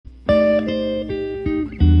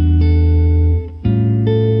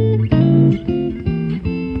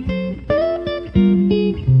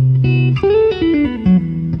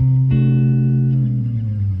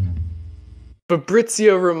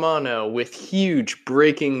Fabrizio Romano with huge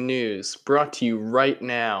breaking news brought to you right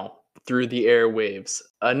now through the airwaves.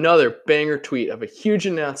 Another banger tweet of a huge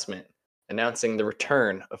announcement announcing the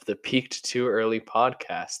return of the Peaked Too Early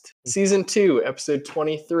podcast, Season 2, Episode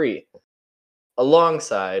 23,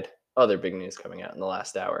 alongside other big news coming out in the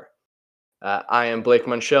last hour. I am Blake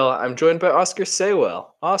Munchell. I'm joined by Oscar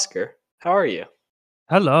Saywell. Oscar, how are you?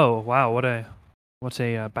 Hello. Wow, what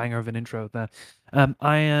a banger of an intro there.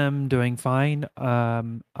 I am doing fine.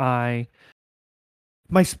 My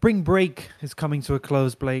spring break is coming to a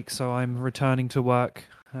close, Blake, so I'm returning to work.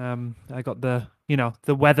 I got the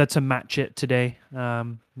weather to match it today.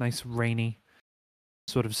 Nice rainy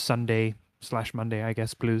sort of Sunday/Monday, I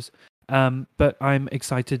guess, blues. But I'm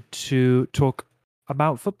excited to talk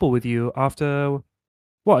about football with you after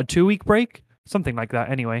what, a 2-week break? Something like that.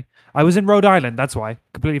 Anyway, I was in Rhode Island. That's why.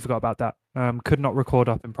 Completely forgot about that. Could not record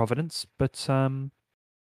up in Providence, but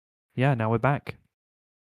yeah, now we're back.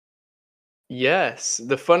 Yes.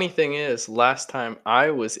 The funny thing is, last time I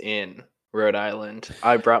was in Rhode Island,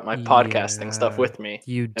 I brought my podcasting stuff Yeah, with me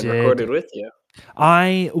you and recorded did. with you.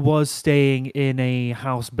 I was staying in a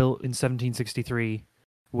house built in 1763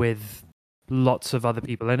 with lots of other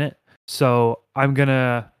people in it, so I'm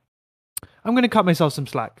gonna cut myself some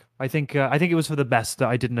slack. I think it was for the best that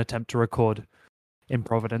I didn't attempt to record in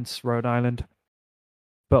Providence, Rhode Island.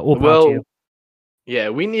 But all power to you. Well, yeah,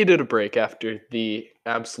 we needed a break after the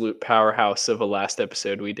absolute powerhouse of a last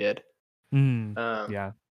episode we did. Mm, Um,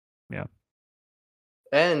 yeah, yeah.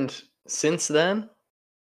 and since then,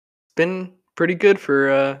 it's been pretty good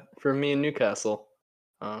for me in Newcastle.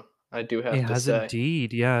 I do It have to has say.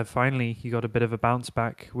 indeed. Yeah, finally you got a bit of a bounce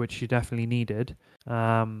back, which you definitely needed.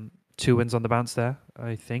 2 wins on the bounce there,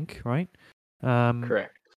 I think, right? Um,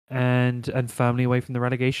 Correct. and firmly away from the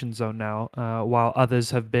relegation zone now, while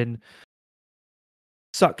others have been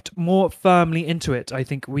sucked more firmly into it. I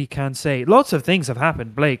think we can say lots of things have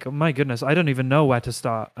happened, Blake. Oh my goodness, I don't even know where to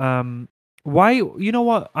start. Why? You know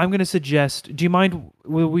what? I'm going to suggest. Do you mind?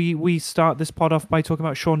 Will we start this pod off by talking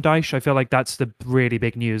about Sean Dyche? I feel like that's the really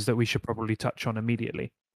big news that we should probably touch on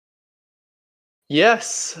immediately.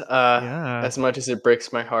 Yes. Yeah, As much as it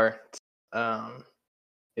breaks my heart, um,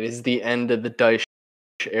 it is the end of the Dyche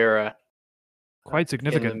era quite in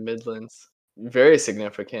the significant. Midlands. Very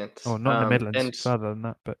significant. Oh, not in the Midlands. And Further than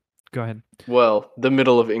that, but go ahead. well, the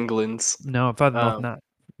middle of England's. No, further north than Um, that.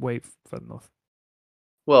 Way further north.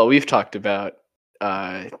 well, we've talked about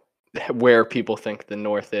uh, where people think the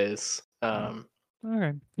North is. Oh, okay. Yeah, not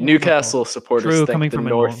north. Newcastle supporters True, think coming the from a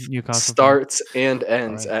North Newcastle fan. starts and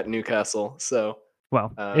ends Sorry. at Newcastle. So,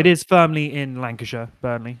 Well, it uh, is firmly in Lancashire,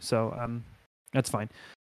 Burnley, so that's fine.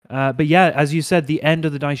 But yeah, as you said, the end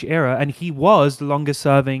of the Dyche era, and he was the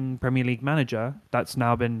longest-serving Premier League manager. That's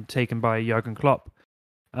now been taken by Jurgen Klopp.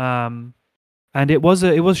 And it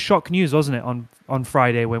was shock news, wasn't it, on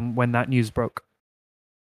Friday when that news broke?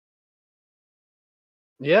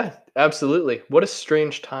 yeah, absolutely. What a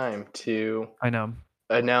strange time to I know.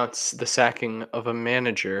 announce the sacking of a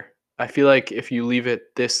manager. I feel like if you leave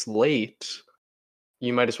it this late,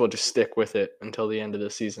 you might as well just stick with it until the end of the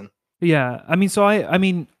season. Yeah, I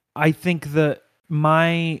mean, I think that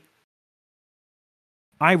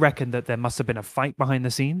I reckon that there must have been a fight behind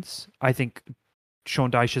the scenes. I think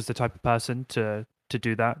Sean Dyche is the type of person to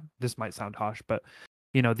do that. This might sound harsh, but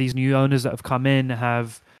these new owners that have come in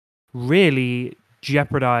have really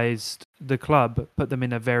jeopardized the club, put them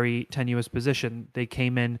in a very tenuous position. They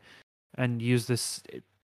came in and used this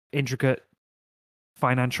intricate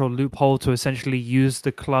financial loophole to essentially use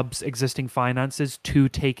the club's existing finances to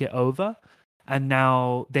take it over, and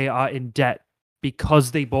now they are in debt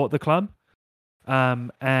because they bought the club.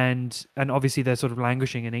 And obviously they're sort of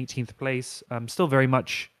languishing in 18th place. There's still very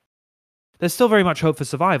much hope for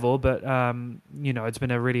survival, but it's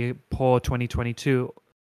been a really poor 2022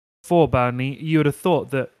 for Burnley. You would have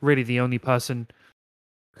thought that really the only person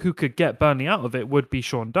who could get Burnley out of it would be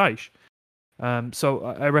Sean Dyche. So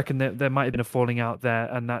I reckon that there might have been a falling out there,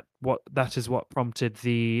 and that is what prompted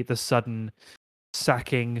the sudden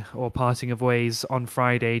sacking or parting of ways on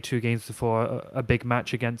Friday, 2 games before a big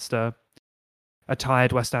match against a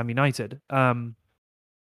tired West Ham United.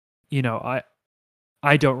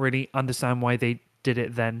 I don't really understand why they did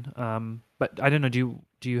it then. But I don't know.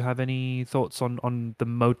 Do you have any thoughts on the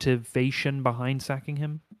motivation behind sacking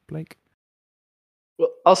him, Blake? Well,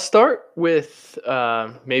 I'll start with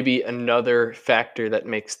maybe another factor that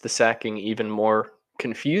makes the sacking even more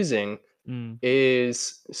confusing Mm.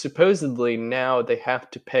 is supposedly now they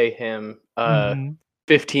have to pay him a Mm-hmm.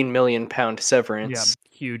 £15 million Yeah, severance.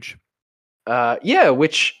 huge. Yeah,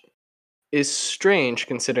 which is strange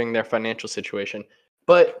considering their financial situation.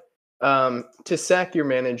 But To sack your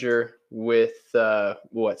manager with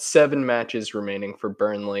 7 matches remaining for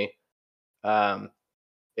Burnley.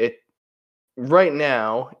 It right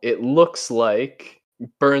now it looks like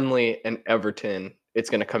Burnley and Everton it's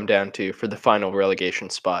going to come down to for the final relegation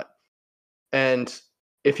spot. And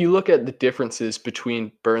if you look at the differences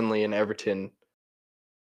between Burnley and Everton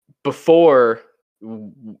before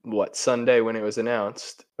Sunday when it was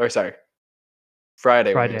announced, or sorry,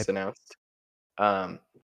 Friday when it was announced.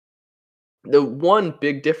 The one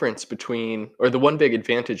big difference the one big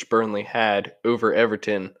advantage Burnley had over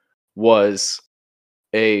Everton was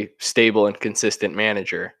a stable and consistent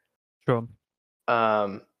manager. Sure.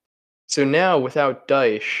 So now without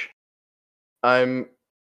Dyche, I'm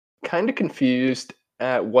kind of confused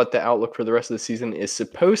at what the outlook for the rest of the season is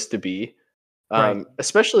supposed to be, Right.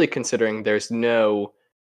 especially considering there's no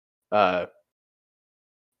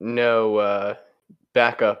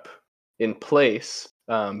backup in place.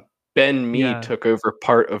 Ben Mee Yeah. took over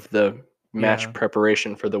part of the match Yeah.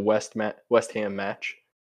 preparation for the West Ham match.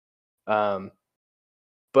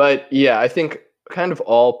 But yeah, I think kind of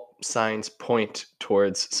all signs point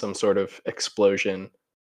towards some sort of explosion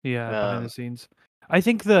Yeah, behind the scenes. I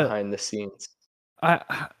think that behind the scenes.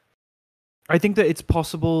 I think that it's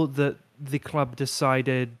possible that the club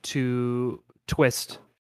decided to twist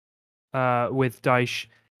with Dyche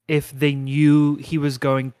if they knew he was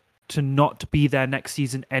going to not be there next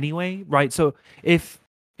season anyway, right? So if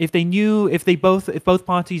both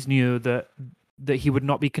parties knew that he would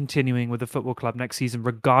not be continuing with the football club next season,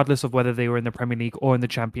 regardless of whether they were in the Premier League or in the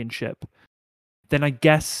Championship, then I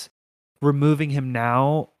guess removing him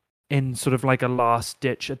now in sort of like a last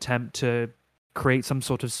ditch attempt to create some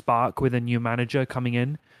sort of spark with a new manager coming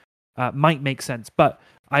in might make sense. But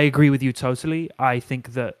I agree with you totally. I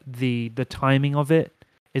think that the timing of it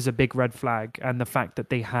is a big red flag, and the fact that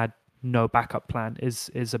they had no backup plan is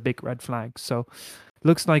a big red flag. So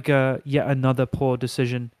looks like yet another poor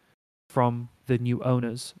decision from the new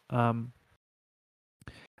owners. And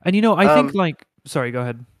I think sorry, go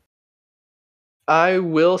ahead. I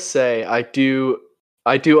will say I do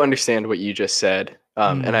understand what you just said,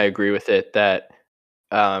 and I agree with it that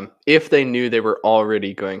if they knew they were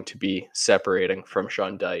already going to be separating from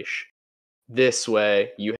Sean Dyche, this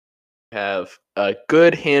way you have a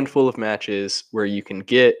good handful of matches where you can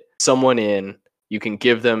get someone in, you can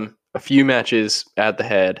give them a few matches at the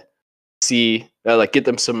head, see get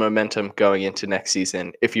them some momentum going into next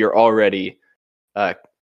season. If you're already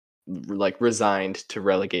resigned to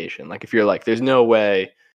relegation, like if you're like, there's no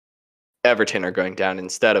way Everton are going down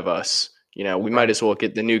instead of us, we might as well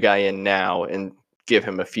get the new guy in now and give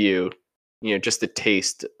him a few, just to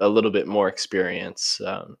taste a little bit more experience,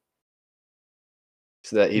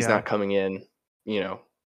 so that he's not coming in,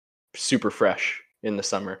 super fresh in the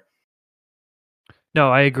summer. No,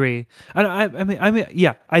 I agree, and I mean,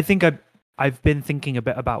 yeah, I think I've been thinking a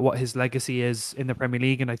bit about what his legacy is in the Premier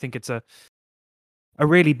League, and I think it's a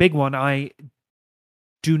really big one. I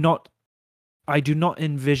do not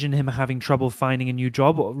envision him having trouble finding a new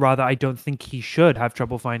job, or rather, I don't think he should have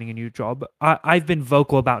trouble finding a new job. I've been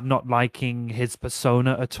vocal about not liking his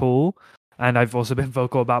persona at all, and I've also been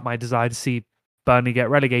vocal about my desire to see Burnley get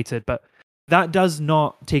relegated, but that does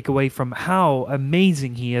not take away from how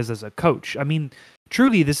amazing he is as a coach. I mean,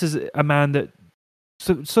 truly, this is a man that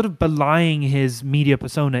sort of belying his media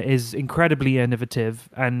persona is incredibly innovative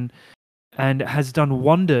and has done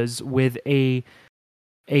wonders with a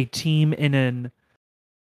team in an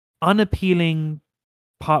unappealing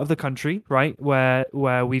part of the country, right? Where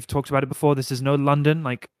we've talked about it before. This is no London.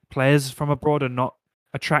 Like, players from abroad are not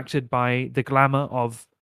attracted by the glamour of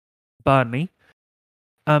Burnley.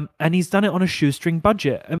 And he's done it on a shoestring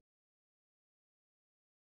budget.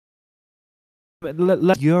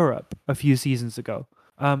 Europe a few seasons ago,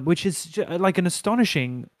 which is like an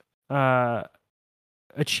astonishing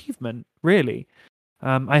achievement, really.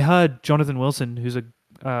 I heard Jonathan Wilson, who's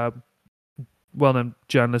a well-known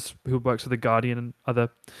journalist who works for The Guardian and other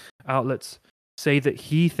outlets, say that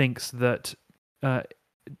he thinks that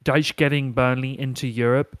Dyche getting Burnley into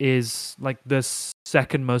Europe is like the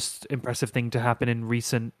second most impressive thing to happen in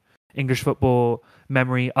recent English football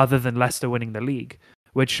memory, other than Leicester winning the league,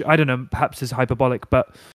 which I don't know, perhaps is hyperbolic,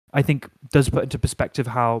 but I think does put into perspective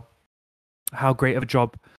how great of a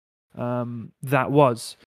job that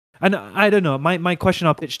was. And I don't know, my question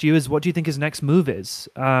I'll pitch to you is, what do you think his next move is?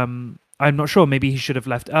 I'm not sure. Maybe he should have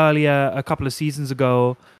left earlier, a couple of seasons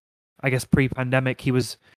ago. I guess pre-pandemic, he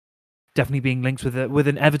was definitely being linked with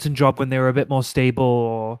an Everton job when they were a bit more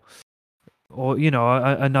stable, or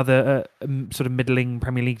another sort of middling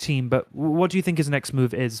Premier League team. But what do you think his next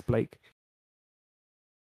move is, Blake?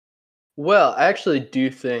 Well, I actually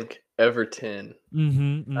do think Everton,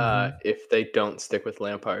 if they don't stick with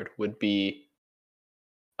Lampard, would be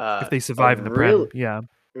If they a survive in the real Prem, yeah,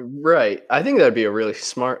 right. I think that'd be a really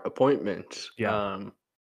smart appointment. yeah.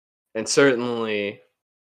 And certainly,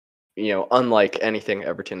 unlike anything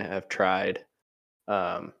Everton have tried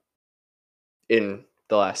um, in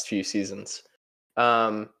the last few seasons.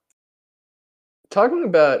 Um, Talking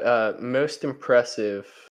about most impressive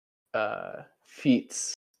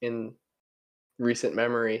feats in recent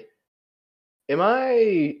memory, am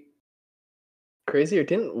I crazy or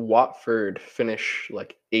didn't Watford finish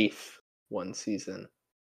like eighth one season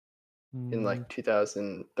in Mm, like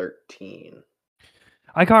 2013?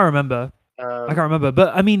 I can't remember. I Um, can't remember,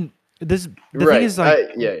 but I mean, the thing right. is, like,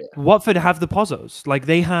 Yeah. Watford have the Pozzos. Like,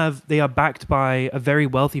 they are backed by a very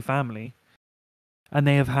wealthy family, and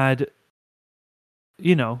they have had,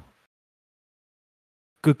 you know,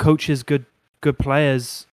 good coaches, good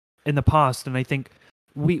players in the past, and I think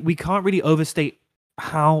we can't really overstate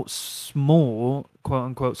how small, quote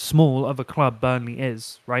unquote, small of a club Burnley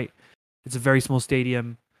is. Right? It's a very small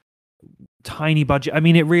stadium, tiny budget. I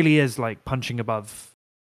mean, it really is like punching above,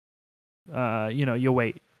 your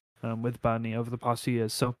weight with Burnley over the past few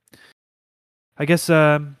years. So I guess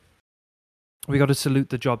we got to salute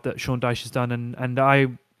the job that Sean Dyche has done, and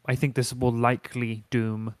I think this will likely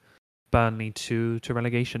doom Burnley to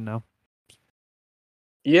relegation now.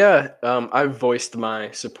 Yeah, I've voiced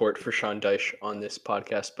my support for Sean Dyche on this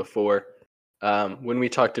podcast before. When we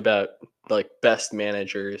talked about like best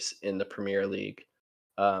managers in the Premier League,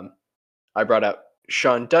 um, I brought up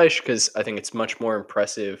Sean Dyche because I think it's much more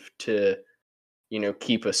impressive to,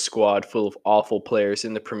 keep a squad full of awful players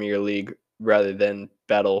in the Premier League rather than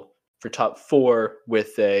battle for top four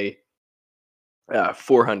with a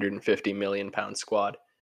 450 million pound squad.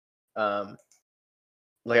 Um,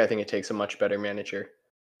 I think it takes a much better manager.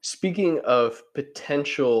 Speaking of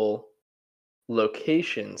potential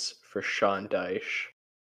locations for Sean Dyche,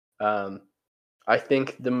 um, I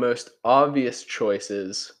think the most obvious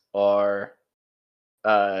choices are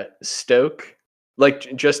Stoke,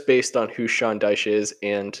 just based on who Sean Dyche is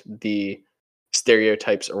and the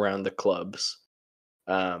stereotypes around the clubs.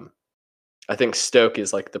 Um, I think Stoke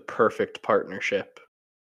is like the perfect partnership.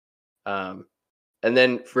 And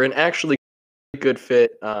then for an actually good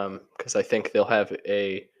fit, because I think they'll have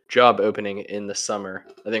a job opening in the summer.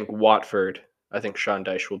 I think Watford. I think Sean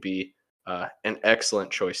Dyche will be an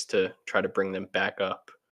excellent choice to try to bring them back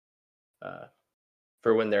up uh,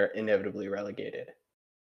 for when they're inevitably relegated.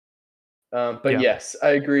 But Yeah. yes, I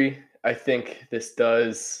agree. I think this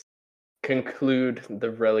does conclude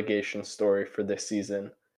the relegation story for this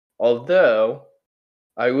season. Although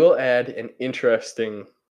I will add an interesting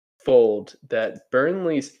fold that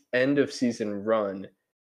Burnley's end of season run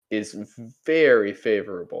is very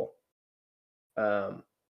favorable. Um,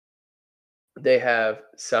 they have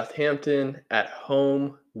Southampton at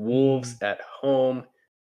home, Wolves at home,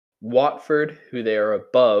 Watford, who they are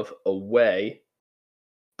above, away,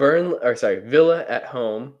 Villa at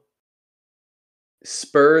home,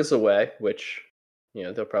 Spurs away, which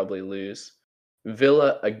they'll probably lose,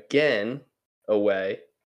 Villa again away,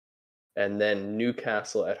 and then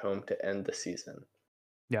Newcastle at home to end the season.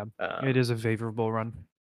 Yeah, it is a favorable run,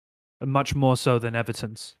 much more so than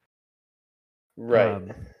Everton's. Right.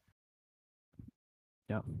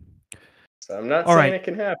 Yeah. So I'm not All saying right. it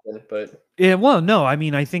can happen, but Yeah, well, no, I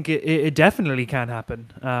mean, I think it definitely can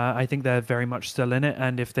happen. I think they're very much still in it,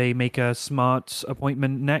 and if they make a smart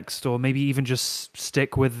appointment next, or maybe even just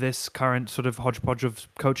stick with this current sort of hodgepodge of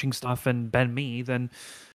coaching stuff and Ben Mee, then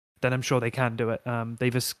I'm sure they can do it.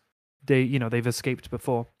 They've escaped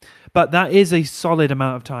before, but that is a solid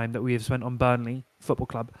amount of time that we have spent on Burnley Football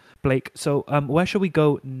Club, Blake. So, where shall we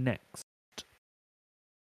go next?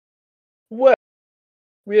 well,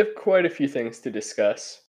 we have quite a few things to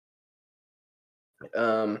discuss.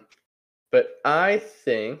 But I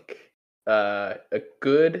think a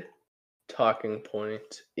good talking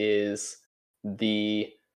point is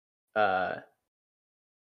the uh,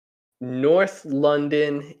 North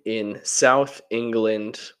London in South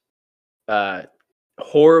England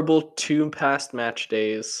horrible two past match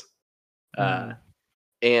days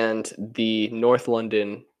and the North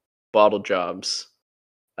London bottle jobs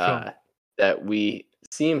Sure. that we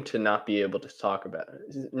seem to not be able to stop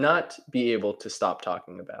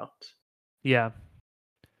talking about. Yeah.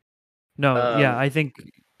 No, yeah, I think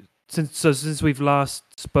since we've last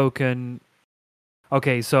spoken,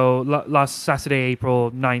 okay, so last Saturday,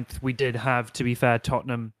 April 9th, we did have, to be fair,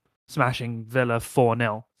 Tottenham smashing Villa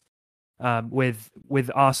 4-0,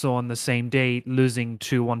 with Arsenal on the same day losing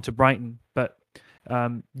 2-1 to Brighton. But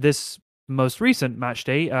this most recent match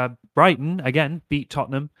day, Brighton again beat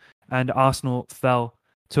Tottenham and Arsenal fell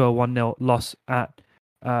to a 1-0 loss at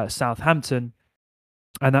Southampton,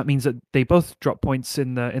 and that means that they both drop points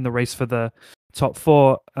in the race for the top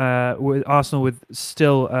four. With Arsenal with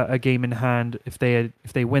still a game in hand, if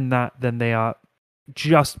they win that, then they are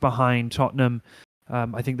just behind Tottenham.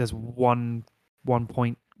 I think there's 1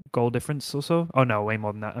 point goal difference or so. Oh no, way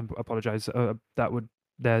more than that. I apologize.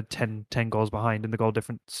 They're 10 goals behind in the goal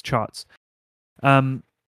difference charts.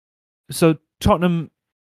 So Tottenham,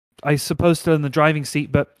 I suppose, still in the driving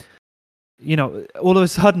seat, but all of a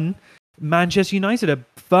sudden, Manchester United are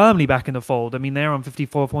firmly back in the fold. I mean, they're on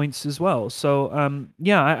 54 points as well. So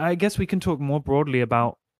I guess we can talk more broadly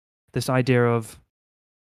about this idea of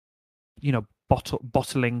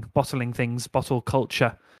bottling things, bottle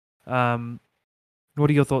culture. What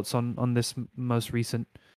are your thoughts on this most recent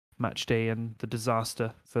match day and the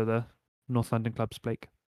disaster for the North London clubs, Blake?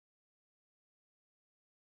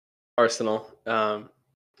 Arsenal,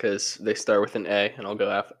 because they start with an A, and I'll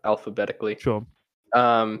go alphabetically. Sure.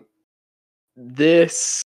 There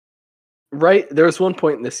was one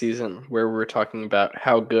point in the season where we were talking about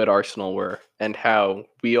how good Arsenal were and how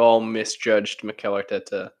we all misjudged Mikel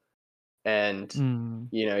Arteta, and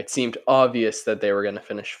it seemed obvious that they were going to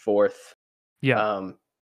finish fourth. Yeah.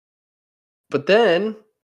 But then,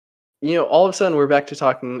 all of a sudden we're back to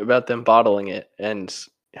talking about them bottling it and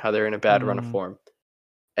how they're in a bad run of form.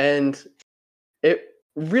 And it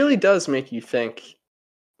really does make you think,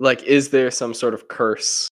 like, is there some sort of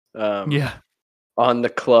curse on the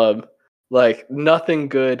club? Like, nothing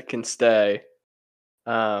good can stay.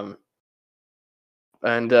 And,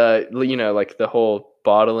 like the whole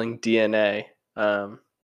bottling DNA.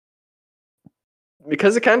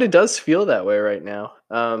 Because it kind of does feel that way right now.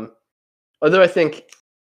 Although I think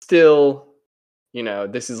still,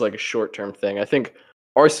 this is like a short-term thing. I think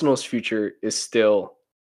Arsenal's future is still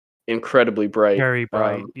incredibly bright. Very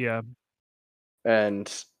bright, yeah. And,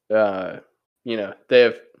 they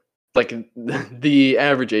have, like, the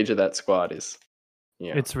average age of that squad is,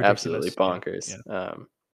 it's absolutely bonkers. Yeah.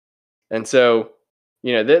 And so,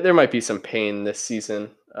 there might be some pain this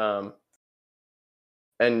season. And,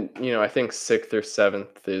 I think 6th or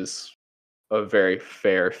 7th is a very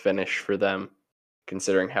fair finish for them,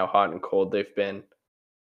 considering how hot and cold they've been.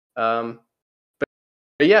 But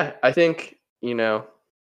yeah, I think,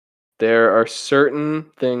 there are certain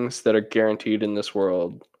things that are guaranteed in this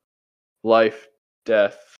world. Life,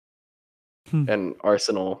 death, and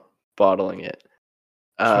Arsenal bottling it.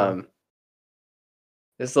 Sure.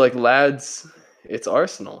 It's like, lads, it's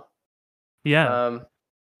Arsenal. Yeah.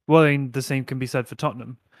 Well, I mean, the same can be said for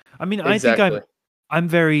Tottenham. I mean, exactly. I think I'm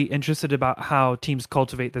very interested about how teams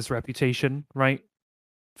cultivate this reputation, right,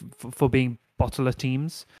 for being bottler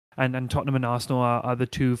teams, and Tottenham and Arsenal are the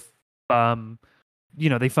two.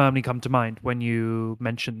 They firmly come to mind when you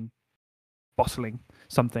mention bottling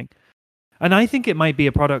something, and I think it might be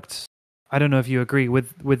a product. I don't know if you agree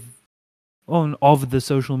with of the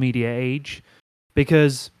social media age,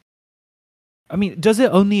 because I mean, does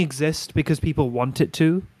it only exist because people want it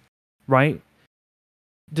to, right?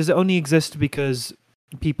 Does it only exist because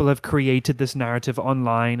people have created this narrative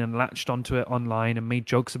online and latched onto it online and made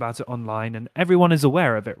jokes about it online and everyone is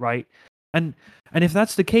aware of it, right? And if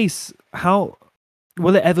that's the case, how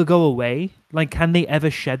will it ever go away? Like, can they ever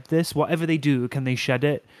shed this? Whatever they do, can they shed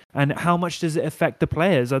it? And how much does it affect the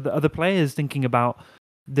players? Are the players thinking about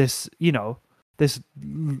this, this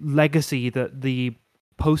legacy that the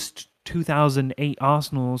post 2008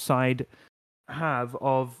 Arsenal side have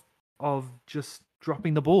of just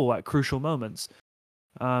dropping the ball at crucial moments?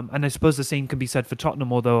 And I suppose the same can be said for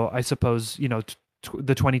Tottenham, although I suppose,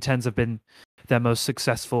 the 2010s have been their most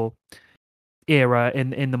successful era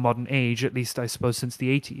in the modern age, at least I suppose since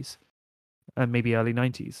the 80s and maybe early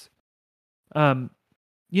 90s.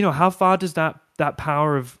 How far does that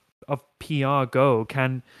power of PR go?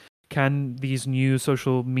 Can these new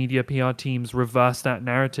social media PR teams reverse that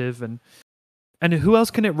narrative, and who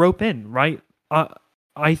else can it rope in, right?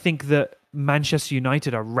 I think that Manchester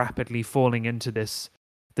United are rapidly falling into this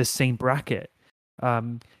same bracket.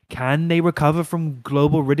 Can they recover from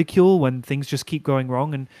global ridicule when things just keep going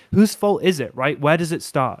wrong? And whose fault is it, right? Where does it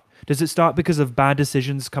start? Does it start because of bad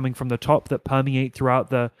decisions coming from the top that permeate throughout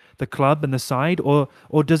the club and the side, or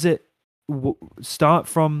does it start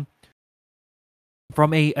from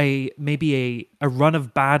maybe a run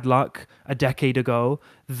of bad luck a decade ago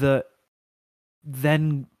that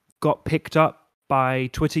then got picked up by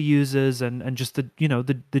Twitter users and just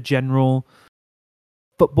the general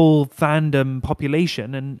football fandom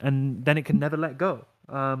population, and then it can never let go.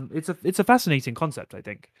 It's a fascinating concept, I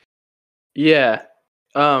think. Yeah.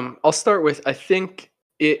 I'll start with, I think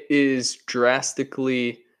it is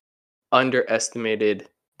drastically underestimated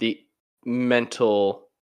the mental,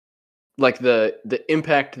 like the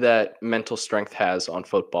impact that mental strength has on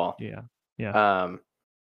football. Yeah. Yeah. Um,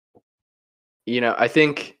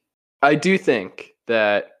 I do think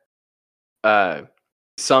that uh,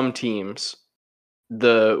 some teams,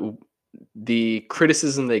 the the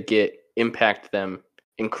criticism they get impact them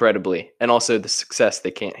incredibly, and also the success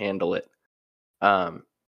they can't handle it. Um,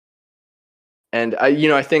 and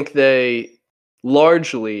I think they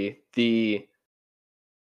largely the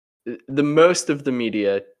most of the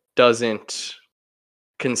media doesn't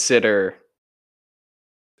consider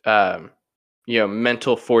um,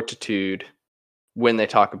 mental fortitude when they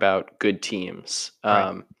talk about good teams.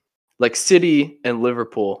 Right. Like City and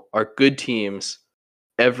Liverpool are good teams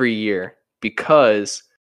every year because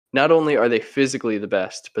not only are they physically the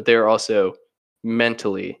best, but they are also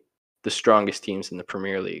mentally the strongest teams in the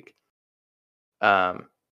Premier League. Um,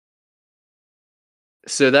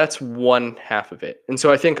 so that's one half of it. And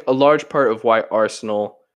so I think a large part of why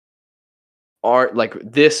Arsenal are like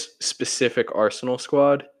this specific Arsenal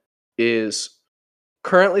squad is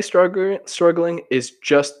currently struggling is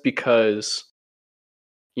just because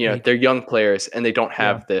Age. they're young players and they don't Yeah.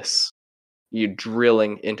 have this you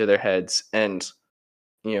drilling into their heads. And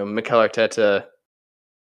Mikel Arteta,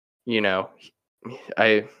 you know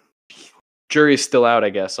I jury's still out, I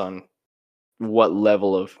guess, on what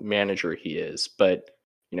level of manager he is, but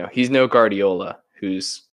he's no Guardiola,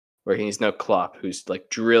 he's no Klopp, who's like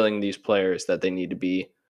drilling these players that they need to be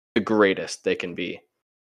the greatest they can be.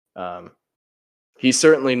 um, he's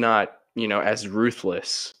certainly not as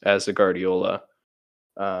ruthless as a Guardiola.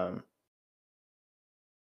 um,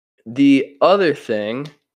 The other thing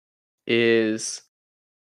is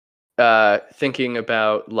thinking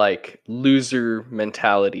about like loser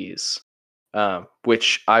mentalities,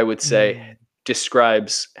 which I would say Mm.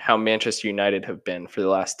 describes how Manchester United have been for the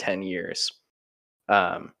last 10 years.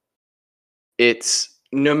 Um, it's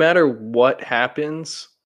no matter what happens,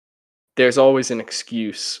 there's always an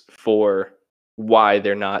excuse for why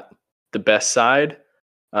they're not the best side,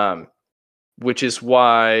 um, which is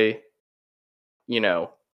why, you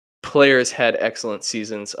know, players had excellent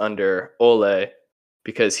seasons under Ole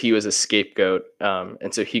because he was a scapegoat,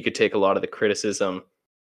 and so he could take a lot of the criticism,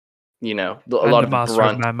 a And lot the of the master of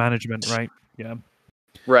brunt. man management, right? Yeah.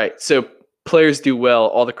 Right. So players do well,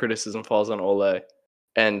 all the criticism falls on Ole,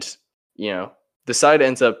 and the side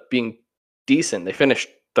ends up being decent. They finished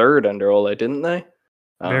third under Ole, didn't they?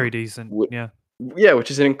 Very Um, decent. wh- Yeah. yeah, which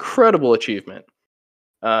is an incredible achievement.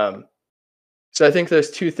 Um, so I think there's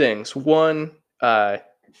two things. One,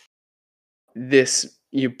 this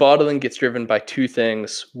bottling gets driven by two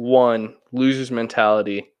things. One, losers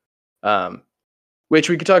mentality, um, which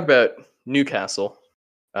we could talk about Newcastle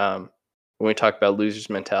when we talk about losers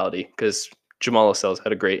mentality, because Jamal Lascelles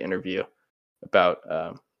had a great interview about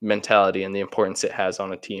mentality and the importance it has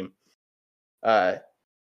on a team.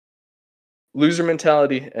 Loser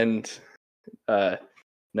mentality and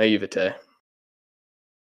naivete.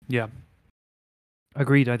 Yeah.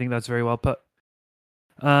 Agreed. I think that's very well put.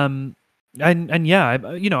 And yeah,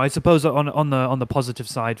 I suppose on the positive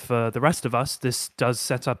side for the rest of us, this does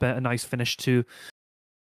set up a nice finish to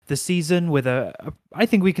the season with I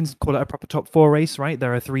think we can call it a proper top four race, right?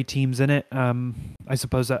 There are three teams in it. I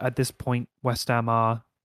suppose that at this point, West Ham are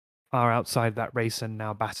outside that race and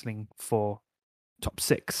now battling for top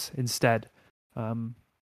six instead.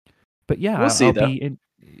 But We'll yeah, see I'll though. be in.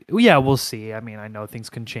 Yeah, we'll see. I mean, I know things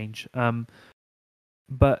can change.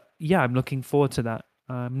 But yeah, I'm looking forward to that.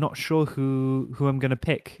 I'm not sure who I'm going to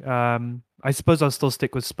pick. I suppose I'll still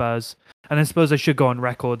stick with Spurs, and I suppose I should go on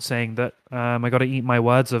record saying that I got to eat my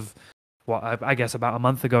words of what I guess about a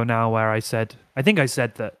month ago now, where I think I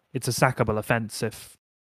said that it's a sackable offence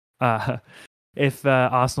uh, if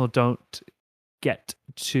Arsenal don't get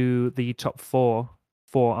to the top four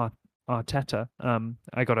for Arteta.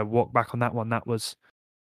 I got to walk back on that one. That was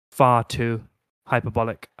far too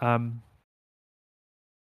hyperbolic.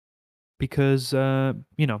 Because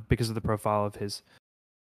because of the profile of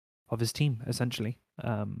his team essentially.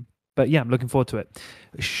 But yeah, I'm looking forward to it.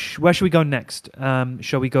 Where should we go next?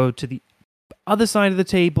 Shall we go to the other side of the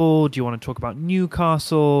table? Do you want to talk about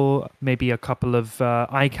Newcastle? Maybe a couple of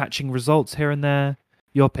eye-catching results here and there.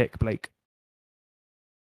 Your pick, Blake.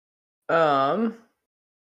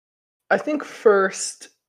 I think first,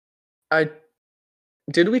 I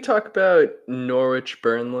did we talk about Norwich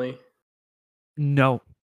Burnley? No,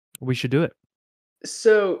 we should do it.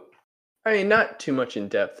 So, I mean, not too much in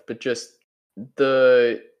depth, but just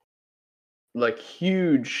the like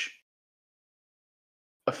huge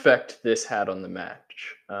effect this had on the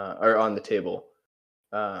match or on the table.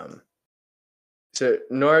 Um, So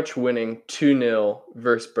Norwich winning 2-0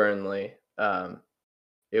 versus Burnley.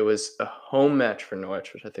 It was a home match for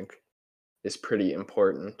Norwich, which I think is pretty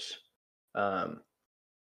important. Um,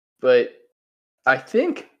 but I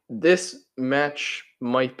think this match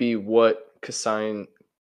might be what could sign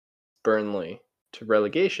Burnley to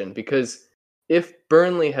relegation, because if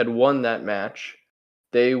Burnley had won that match,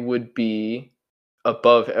 they would be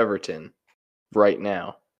above Everton right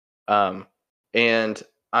now. Um, and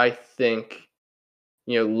I think,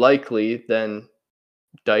 likely then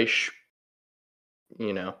Dyche,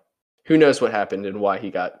 you know, who knows what happened and why he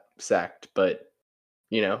got sacked, but,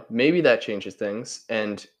 maybe that changes things.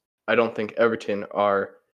 And I don't think Everton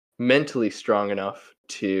are mentally strong enough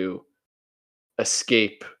to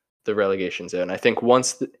escape the relegation zone. I think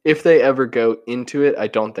if they ever go into it, I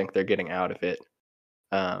don't think they're getting out of it.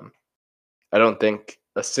 Um, I don't think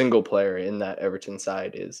a single player in that Everton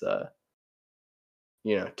side is,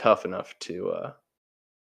 tough enough to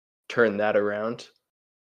turn that around.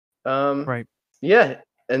 Um, Right. yeah,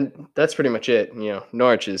 and that's pretty much it.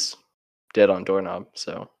 Norwich is dead on doorknob.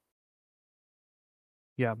 So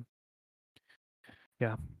Yeah.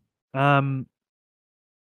 Yeah. Um,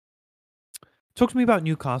 Talk to me about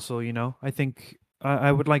Newcastle. I think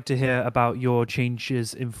I would like to hear about your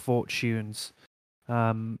changes in fortunes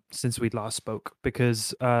since we last spoke,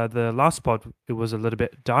 because the last pod, it was a little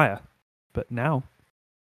bit dire, but now.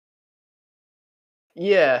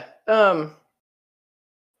 yeah,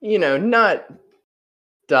 not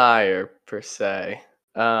dire per se.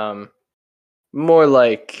 More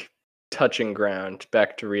like touching ground,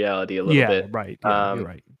 back to reality a little Yeah, bit. right. Yeah, you're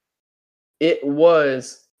right. It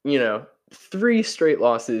was, 3 straight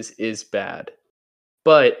losses is bad.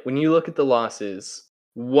 But when you look at the losses,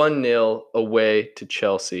 1-0 away to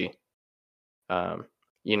Chelsea, um,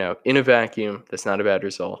 in a vacuum, that's not a bad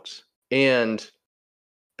result. And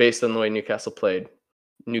based on the way Newcastle played,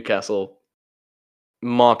 Newcastle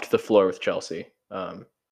mopped the floor with Chelsea. And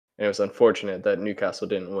it was unfortunate that Newcastle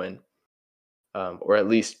didn't win, or at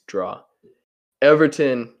least draw.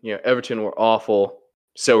 Everton were awful.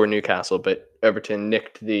 So were Newcastle, but Everton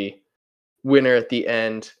nicked the winner at the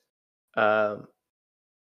end. Um,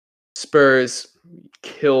 Spurs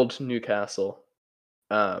killed Newcastle.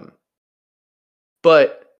 Um,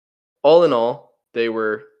 but all in all, they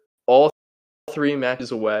were all 3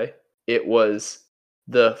 matches away. It was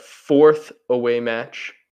the 4th away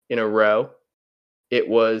match in a row. It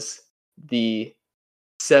was the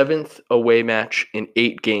 7th away match in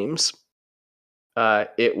 8 games.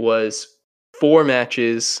 It was 3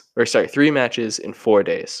 matches in 4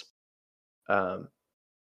 days. Um,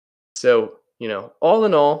 so, all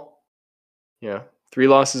in all, 3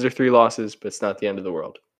 losses are 3 losses, but it's not the end of the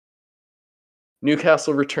world.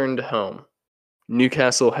 Newcastle returned to home.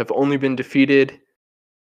 Newcastle have only been defeated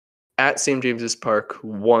at St. James's Park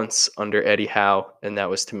once under Eddie Howe, and that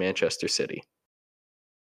was to Manchester City.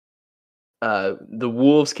 The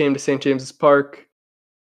Wolves came to St. James's Park.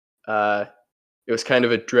 It was kind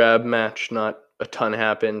of a drab match. Not a ton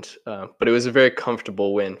happened, but it was a very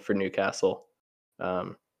comfortable win for Newcastle.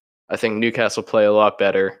 I think Newcastle play a lot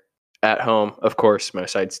better at home. Of course,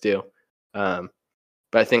 most sides do. But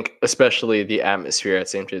I think especially the atmosphere at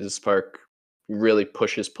St. James's Park really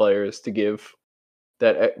pushes players to give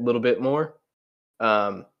that little bit more.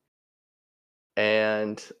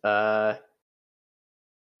 And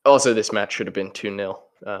also, this match should have been 2-0.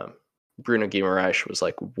 Bruno Guimaraes was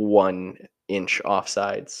like 1 inch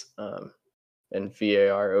offsides, and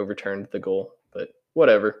VAR overturned the goal, but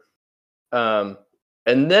whatever. And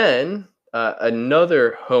then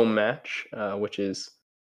another home match, which is,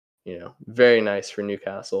 very nice for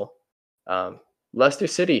Newcastle. Leicester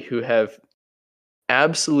City, who have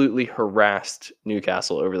absolutely harassed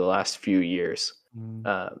Newcastle over the last few years.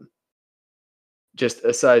 Just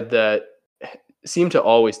aside that, seem to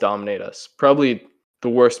always dominate us. Probably the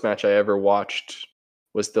worst match I ever watched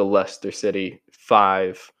was the Leicester City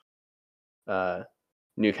 5,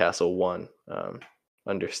 Newcastle 1,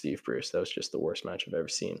 under Steve Bruce. That was just the worst match I've ever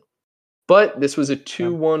seen. But this was a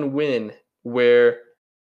 2-1 win where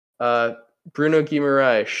Bruno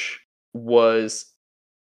Guimaraes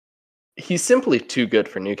he's simply too good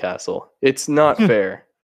for Newcastle. It's not fair.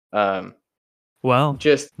 Well,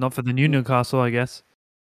 just not for the new Newcastle, I guess.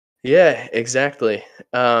 Yeah, exactly.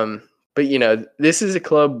 But this is a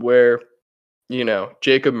club where,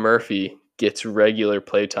 Jacob Murphy gets regular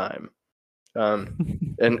play time.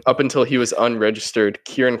 And up until he was unregistered,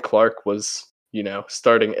 Kieran Clark was,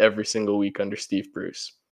 starting every single week under Steve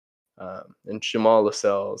Bruce. And Jamal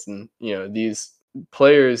Lascelles and, these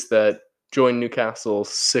players that joined Newcastle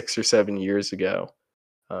 6 or 7 years ago,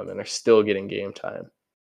 and are still getting game time.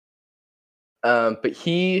 But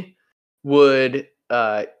he would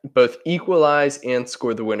both equalize and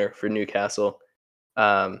score the winner for Newcastle.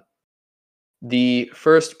 The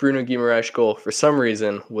first Bruno Guimaraes goal, for some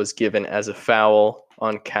reason, was given as a foul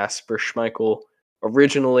on Kasper Schmeichel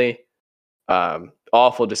originally.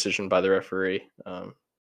 Awful decision by the referee.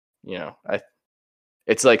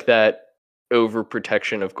 It's like that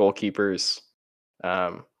overprotection of goalkeepers,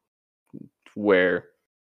 where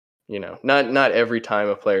not every time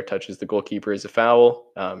a player touches the goalkeeper is a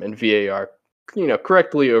foul, and VAR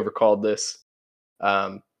correctly overcalled this.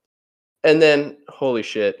 And then, holy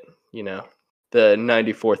shit, the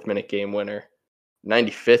 94th minute game winner,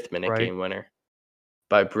 95th minute game winner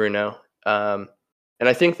by Bruno. And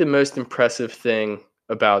I think the most impressive thing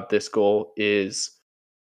about this goal is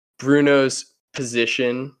Bruno's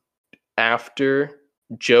position after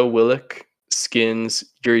Joe Willock skins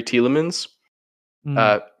Yuri Tielemans.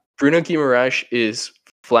 Bruno Guimaraes is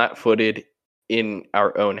flat-footed in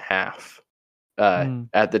our own half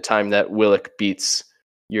at the time that Willock beats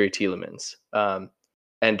Yuri Tielemans,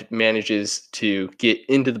 and manages to get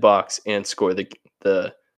into the box and score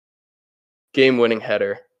the game-winning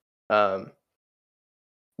header. The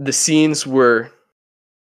scenes were,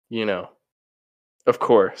 of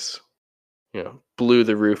course, blew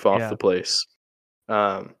the roof off the place.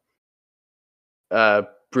 Bruno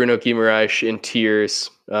Guimaraes in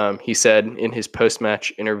tears. He said in his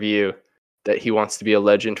post-match interview that he wants to be a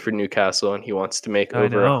legend for Newcastle, and he wants to make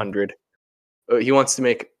over 100. He wants to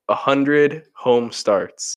make 100 home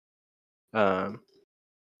starts.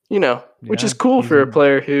 Which is cool for a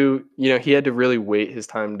player who, he had to really wait his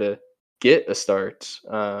time to get a start.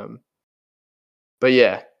 But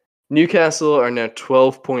yeah, Newcastle are now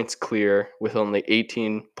 12 points clear with only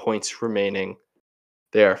 18 points remaining.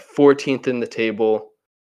 They are 14th in the table.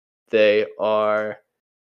 They are,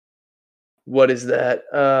 what is that?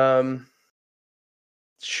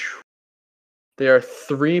 They are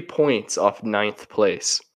 3 points off 9th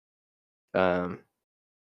place.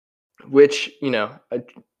 Which,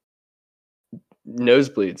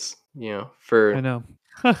 nosebleeds, for I know.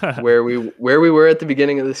 where we were at the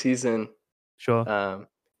beginning of the season. Sure.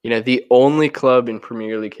 The only club in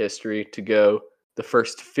Premier League history to go the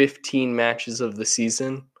first 15 matches of the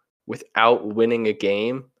season without winning a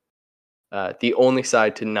game. The only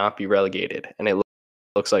side to not be relegated, and it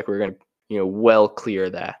looks like we're going to, well clear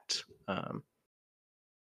that.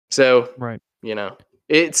 Right.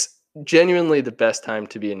 It's genuinely the best time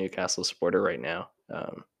to be a Newcastle supporter right now,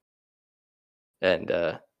 and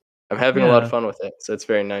I'm having a lot of fun with it, so it's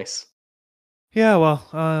very nice. Yeah,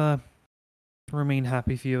 well, remain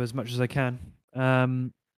happy for you as much as I can. I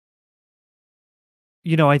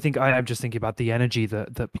think I'm just thinking about the energy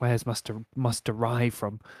that players must derive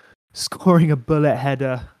from scoring a bullet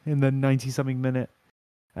header in the 90-something minute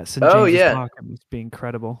at St. James's Park. It must be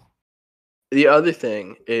incredible. The other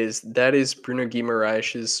thing is that is Bruno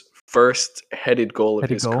Guimaraes' first headed goal of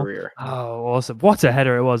his career. Oh, awesome. What a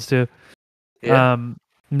header it was, too. Yeah.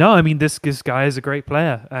 No, I mean, this guy is a great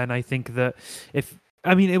player. And I think that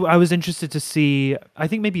I was interested to see, I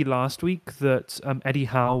think maybe last week that Eddie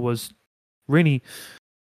Howe was really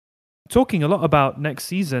talking a lot about next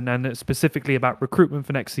season and specifically about recruitment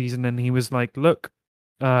for next season. And he was like, look,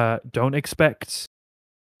 don't expect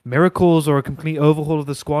miracles or a complete overhaul of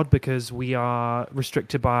the squad because we are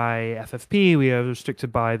restricted by FFP. We are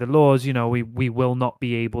restricted by the laws. We will not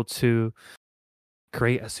be able to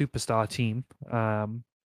create a superstar team.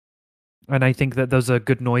 And I think that those are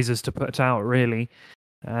good noises to put out, really.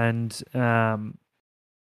 And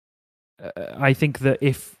I think that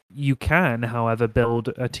if you can, however, build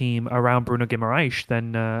a team around Bruno Guimaraes,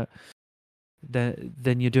 then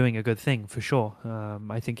you're doing a good thing for sure.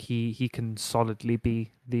 I think he can solidly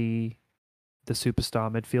be the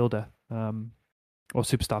superstar midfielder, or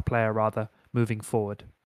superstar player rather, moving forward.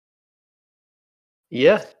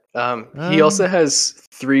 Yeah. He also has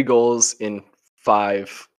 3 goals in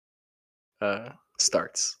 5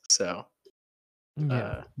 starts. So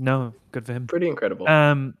no, good for him. Pretty incredible.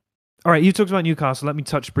 All right, you talked about Newcastle. Let me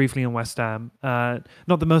touch briefly on West Ham. Not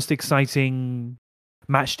the most exciting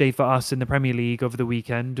match day for us in the Premier League over the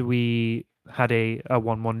weekend. We had a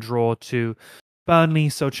 1-1 draw to Burnley,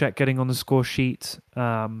 Souček getting on the score sheet.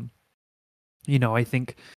 I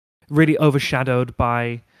think really overshadowed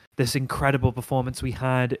by this incredible performance we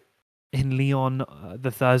had in Lyon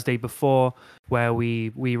the Thursday before, where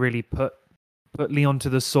we really put Lyon to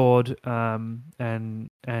the sword, and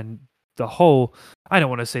the whole, I don't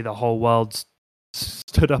want to say the whole world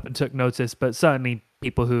stood up and took notice, but certainly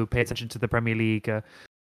people who pay attention to the Premier League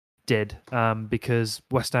did, because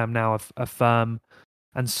West Ham now a firm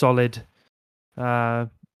and solid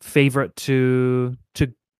favorite to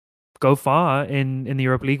go far in the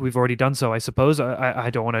Europa League. We've already done so, I suppose. I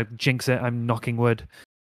don't want to jinx it. I'm knocking wood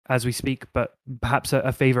as we speak, but perhaps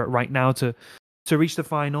a favorite right now to reach the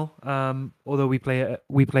final. Although we play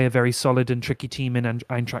a very solid and tricky team in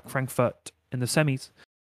Eintracht Frankfurt in the semis.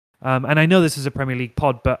 And I know this is a Premier League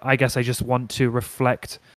pod, but I guess I just want to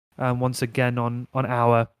reflect once again on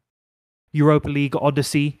our Europa League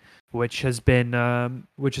odyssey, which has been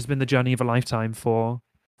the journey of a lifetime for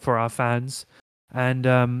our fans, and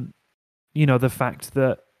the fact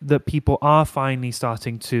that people are finally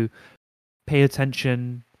starting to pay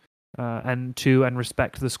attention and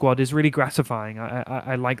respect the squad is really gratifying.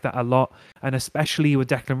 I like that a lot, and especially with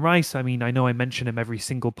Declan Rice. I mean, I know I mention him every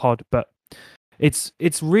single pod, but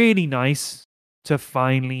it's really nice to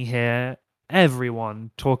finally hear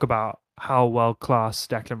everyone talk about how world class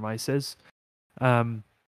Declan Rice is.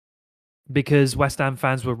 Because West Ham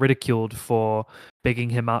fans were ridiculed for bigging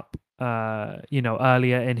him up,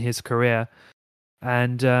 earlier in his career,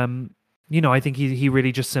 and I think he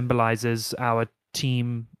really just symbolizes our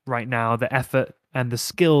team right now, the effort and the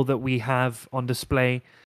skill that we have on display.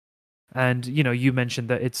 And you mentioned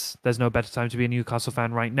that there's no better time to be a Newcastle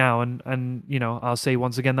fan right now, and I'll say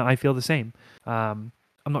once again that I feel the same. I'm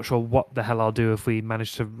not sure what the hell I'll do if we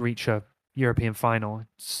manage to reach a European final.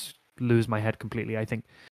 Lose my head completely. I think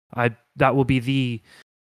that will be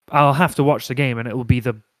I'll have to watch the game, and it will be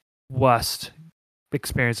the worst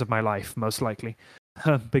experience of my life, most likely,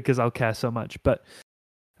 because I'll care so much. But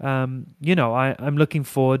I'm looking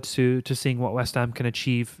forward to seeing what West Ham can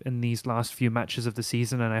achieve in these last few matches of the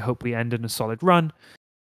season, and I hope we end in a solid run.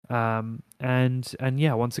 And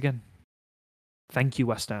yeah, once again, thank you,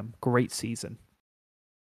 West Ham. Great season.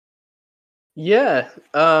 Yeah.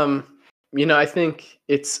 I think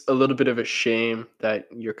it's a little bit of a shame that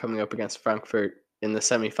you're coming up against Frankfurt in the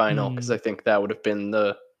semifinal, because I think that would have been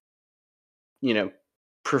the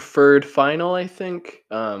preferred final, I think.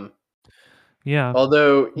 Yeah.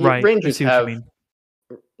 Although Right. Rangers have they're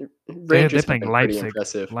playing been Leipzig. pretty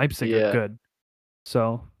impressive. Leipzig are good.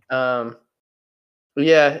 So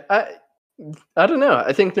yeah, I don't know.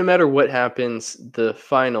 I think no matter what happens, the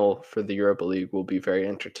final for the Europa League will be very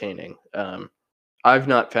entertaining. I've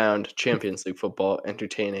not found Champions League football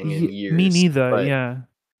entertaining in years. Me neither. But yeah,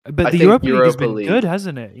 but I the think Europa League has Europa been League- good,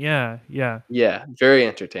 hasn't it? Yeah. Yeah, very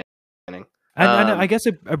entertaining. And I guess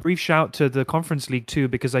a brief shout to the Conference League too,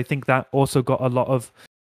 because I think that also got a lot of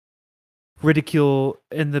ridicule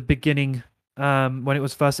in the beginning when it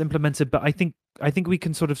was first implemented. But I think we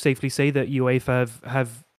can sort of safely say that UEFA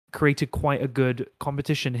have created quite a good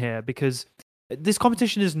competition here, because this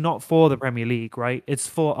competition is not for the Premier League, right? It's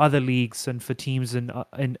for other leagues and for teams in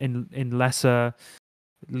lesser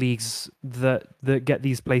leagues that get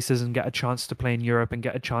these places and get a chance to play in Europe and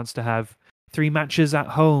get a chance to have 3 matches at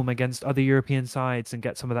home against other European sides and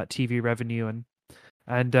get some of that TV revenue.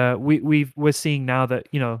 And we're seeing now that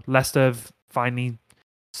Leicester have finally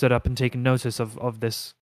stood up and taken notice of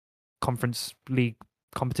this Conference League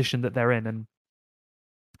competition that they're in, and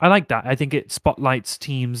I like that. I think it spotlights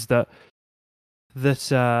teams that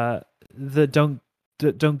don't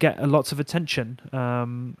get lots of attention,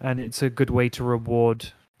 and it's a good way to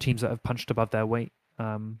reward teams that have punched above their weight,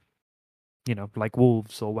 like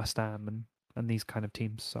Wolves or West Ham and these kind of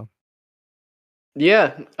teams. So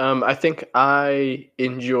yeah, I think I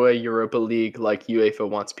enjoy Europa League like UEFA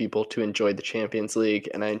wants people to enjoy the Champions League,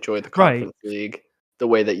 and I enjoy the Conference League the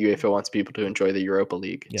way that UEFA wants people to enjoy the Europa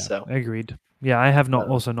League. Yeah, so agreed. Yeah, I have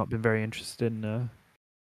also not been very interested in.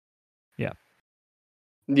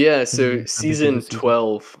 Yeah, so the season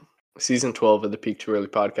season. 12 of the Peak Too Early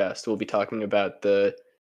podcast, we'll be talking about the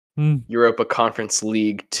Europa Conference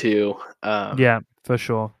League 2. Yeah, for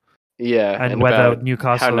sure. Yeah, and whether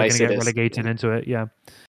Newcastle are going to get relegated into it. Yeah.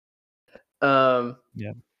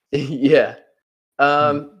 Yeah. Yeah.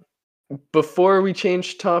 Before we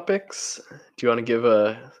change topics, do you want to give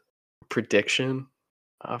a prediction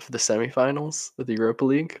of the semifinals of the Europa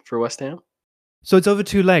League for West Ham? So it's over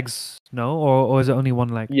 2 legs, no? Or is it only 1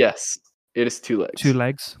 leg? Yes, it is 2 legs. 2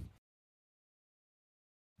 legs.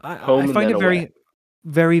 I find it very,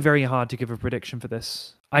 very, very hard to give a prediction for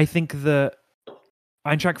this. I think that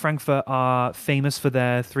Eintracht Frankfurt are famous for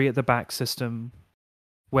their 3 at the back system,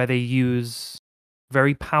 where they use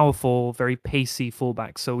very powerful, very pacey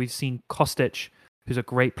fullbacks. So we've seen Kostic, who's a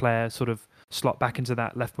great player, sort of slot back into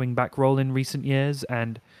that left wing back role in recent years,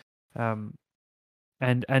 and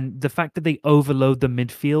the fact that they overload the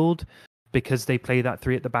midfield because they play that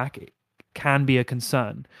 3 at the back can be a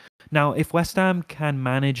concern. Now, if West Ham can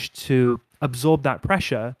manage to absorb that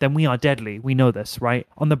pressure, then we are deadly. We know this, right?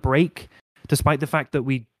 On the break, despite the fact that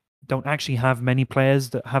we don't actually have many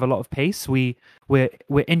players that have a lot of pace. We're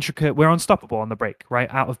intricate. We're unstoppable on the break,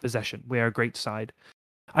 right? Out of possession, we are a great side.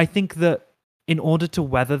 I think that in order to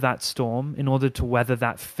weather that storm, in order to weather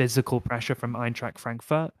that physical pressure from Eintracht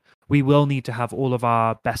Frankfurt, we will need to have all of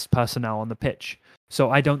our best personnel on the pitch.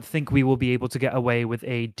 So I don't think we will be able to get away with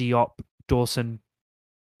a Diop Dawson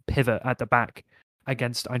pivot at the back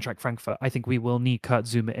against Eintracht Frankfurt. I think we will need Kurt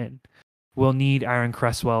Zuma in. We'll need Aaron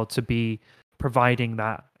Cresswell to be providing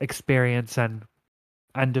that experience and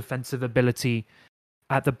defensive ability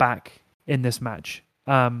at the back in this match.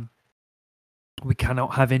 We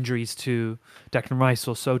cannot have injuries to Declan Rice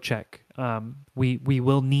or Souček. We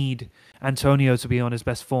will need Antonio to be on his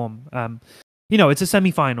best form. It's a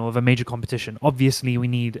semi-final of a major competition. Obviously, we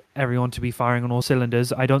need everyone to be firing on all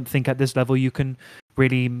cylinders. I don't think at this level you can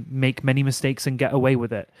really make many mistakes and get away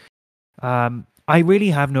with it. I really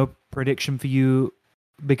have no prediction for you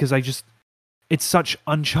because it's such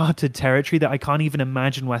uncharted territory that I can't even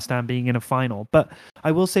imagine West Ham being in a final. But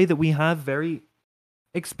I will say that we have very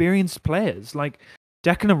experienced players. Like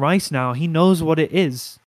Declan Rice now, he knows what it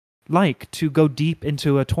is like to go deep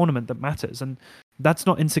into a tournament that matters. And that's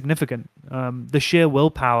not insignificant. The sheer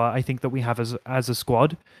willpower I think that we have as a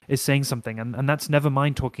squad is saying something. And that's never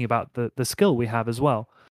mind talking about the skill we have as well.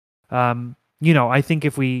 I think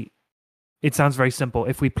it sounds very simple.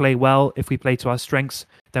 If we play well, if we play to our strengths,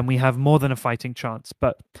 then we have more than a fighting chance.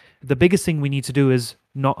 But the biggest thing we need to do is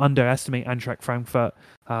not underestimate Eintracht Frankfurt.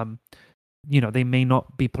 They may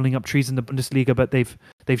not be pulling up trees in the Bundesliga, but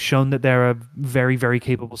they've shown that they're a very, very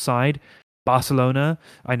capable side. Barcelona,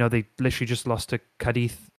 I know they literally just lost to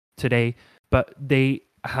Cadiz today, but they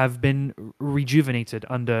have been rejuvenated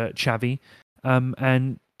under Xavi,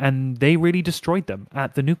 and they really destroyed them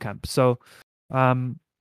at the Nou Camp. So,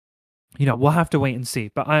 we'll have to wait and see.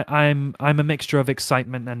 But I'm a mixture of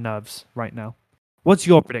excitement and nerves right now. What's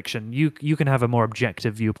your prediction? You can have a more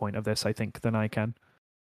objective viewpoint of this, I think, than I can.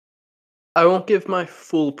 I won't give my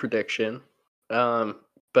full prediction,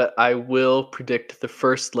 but I will predict the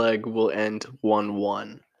first leg will end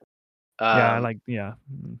 1-1.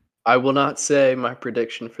 I will not say my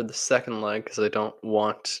prediction for the second leg because I don't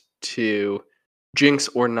want to jinx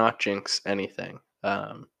or not jinx anything.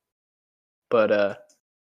 But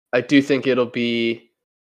I do think it'll be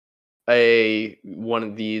one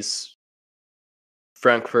of these.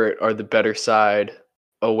 Frankfurt are the better side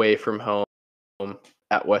away from home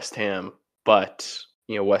at West Ham, but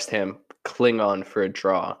West Ham cling on for a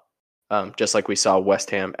draw, just like we saw West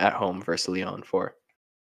Ham at home versus Lyon for.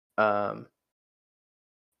 And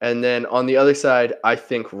then on the other side, I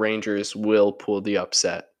think Rangers will pull the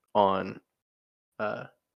upset on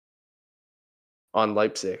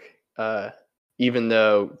Leipzig, even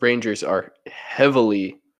though Rangers are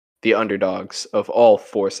heavily the underdogs of all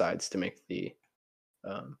four sides to make the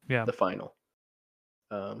final.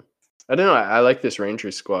 I don't know. I like this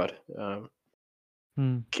Rangers squad.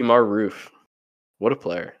 Kemar Roof, what a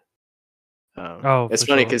player! It's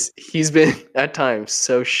funny because he's been at times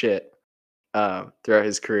so shit throughout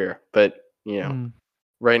his career, but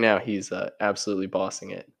right now he's absolutely bossing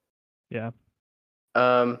it. Yeah.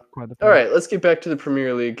 All right, let's get back to the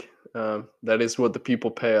Premier League. That is what the people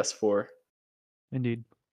pay us for. Indeed.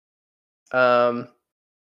 I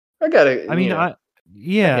got a a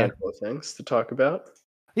handful of things to talk about.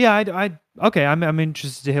 Yeah, okay. I'm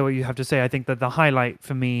interested to hear what you have to say. I think that the highlight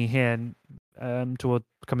for me here, coming toward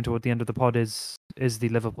the end of the pod, is the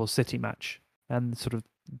Liverpool City match and sort of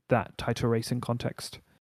that title race in context.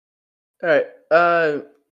 All right.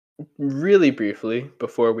 Really briefly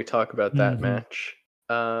before we talk about that match,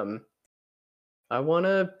 I want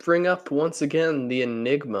to bring up once again the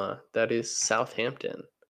enigma that is Southampton.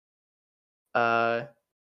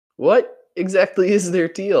 What exactly is their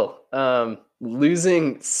deal?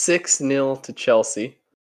 Losing 6-0 to Chelsea,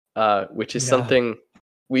 which is something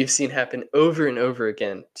we've seen happen over and over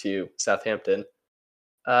again to Southampton.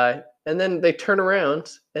 And then they turn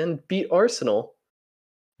around and beat Arsenal,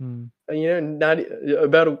 not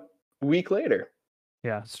about a week later.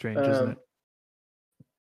 Yeah, strange, isn't it?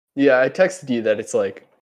 Yeah, I texted you that it's like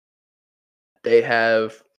they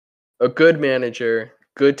have a good manager,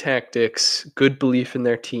 good tactics, good belief in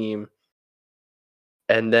their team,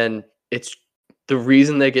 and then it's the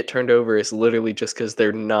reason they get turned over is literally just because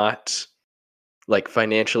they're not like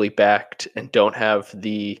financially backed and don't have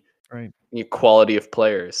the quality of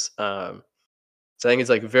players. So I think it's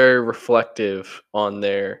like very reflective on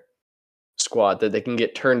their squad that they can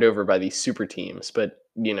get turned over by these super teams, but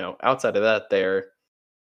outside of that, they're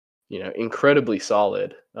incredibly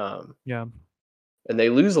solid. And they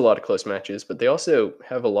lose a lot of close matches, but they also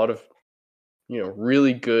have a lot of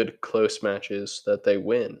really good close matches that they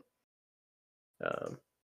win.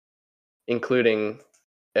 including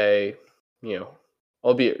a,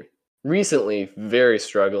 albeit recently very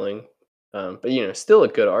struggling, but still a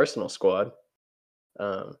good Arsenal squad.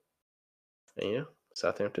 And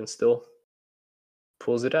Southampton still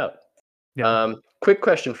pulls it out. Yeah. Quick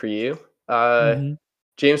question for you, Hmm.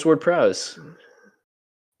 James Ward-Prowse.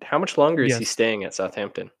 How much longer is he Yes. staying at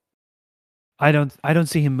Southampton? I don't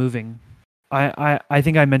see him moving. I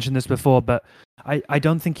think I mentioned this before, but I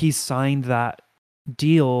don't think he's signed that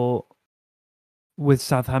deal with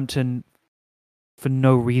Southampton for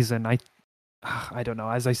no reason. I don't know.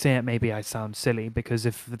 As I say it, maybe I sound silly because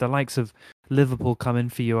if the likes of Liverpool come in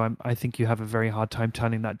for you, I think you have a very hard time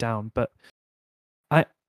turning that down. But I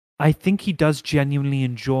I think he does genuinely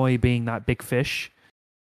enjoy being that big fish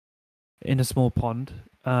in a small pond.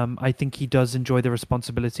 I think he does enjoy the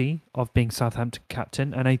responsibility of being Southampton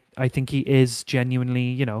captain, and I think he is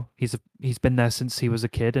genuinely, he's been there since he was a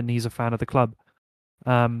kid, and he's a fan of the club.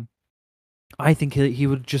 I think he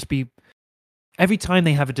would just be every time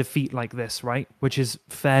they have a defeat like this, right, which is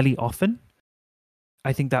fairly often.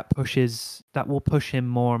 I think that will push him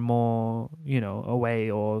more and more,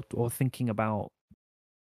 away or thinking about,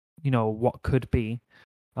 what could be.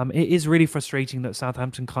 It is really frustrating that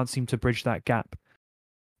Southampton can't seem to bridge that gap.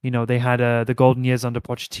 They had the golden years under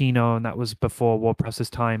Pochettino, and that was before Ward-Prowse's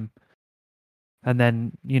time. And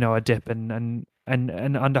then, a dip, and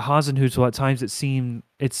under Hasenhüttl at times it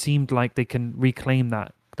seemed like they can reclaim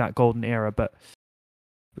that golden era. But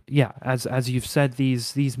yeah, as you've said,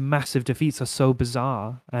 these massive defeats are so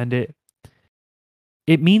bizarre, and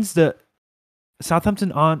it means that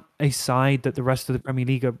Southampton aren't a side that the rest of the Premier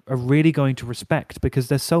League are really going to respect because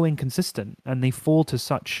they're so inconsistent and they fall to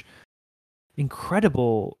such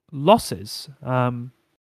incredible losses.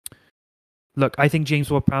 Look, I think James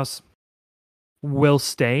Ward-Prowse will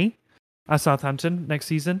stay at Southampton next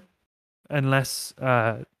season unless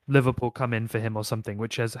Liverpool come in for him or something,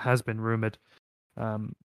 which has been rumoured.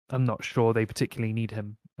 I'm not sure they particularly need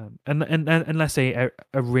him, and unless a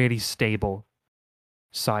really stable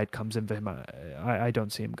side comes in for him, I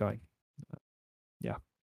don't see him going. Yeah.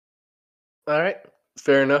 All right,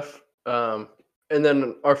 fair enough. And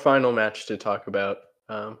then our final match to talk about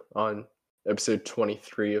on episode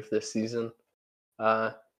 23 of this season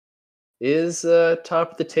is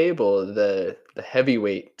top of the table, the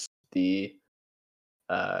heavyweight, the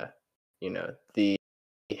the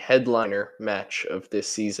headliner match of this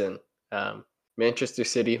season, Manchester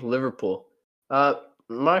City Liverpool.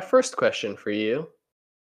 My first question for you: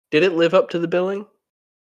 did it live up to the billing?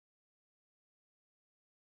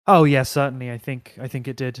 Oh yeah, certainly. I think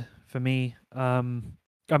it did for me. I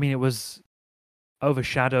mean, it was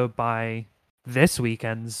overshadowed by this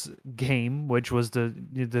weekend's game, which was the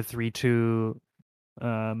 3-2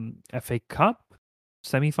 FA Cup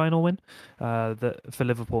semi-final win for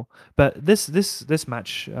Liverpool. But this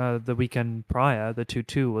match, the weekend prior, the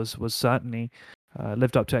 2-2 was certainly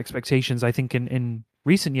lived up to expectations. I think in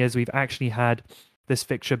recent years we've actually had this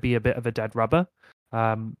fixture be a bit of a dead rubber.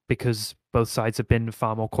 Because both sides have been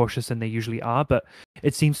far more cautious than they usually are, but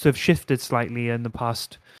it seems to have shifted slightly in the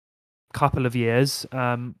past couple of years,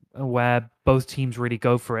 where both teams really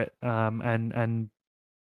go for it, and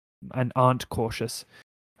aren't cautious.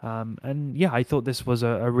 And yeah, I thought this was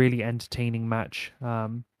a really entertaining match.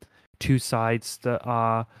 Two sides that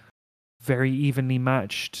are very evenly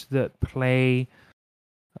matched, that play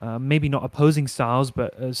maybe not opposing styles,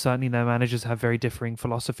 but certainly their managers have very differing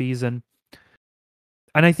philosophies, and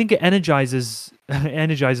I think it energizes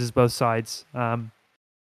both sides.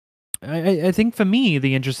 I think for me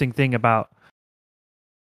the interesting thing about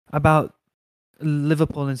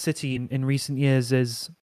Liverpool and City in recent years is,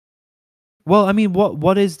 well, I mean,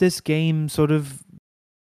 what is this game sort of?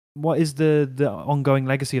 What is the ongoing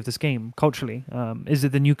legacy of this game culturally? Is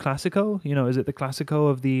it the new Classico? Is it the Classico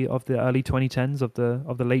of the early 2010s, of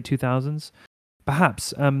the late 2000s?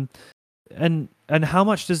 Perhaps. And how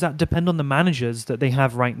much does that depend on the managers that they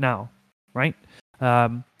have right now, right?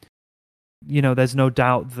 There's no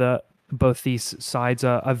doubt that both these sides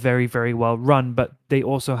are very, very well run, but they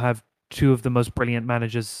also have two of the most brilliant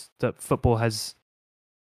managers that football has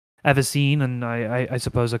ever seen. And I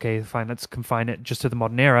suppose, okay, fine, let's confine it just to the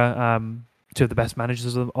modern era, two of the best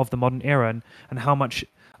managers of the modern era, and how much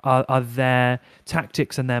are their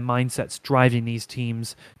tactics and their mindsets driving these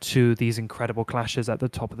teams to these incredible clashes at the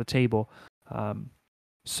top of the table.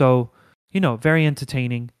 So, very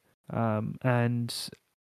entertaining, and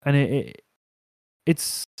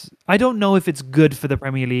it's, I don't know if it's good for the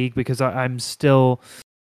Premier League, because I'm still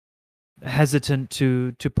hesitant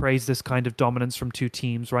to praise this kind of dominance from two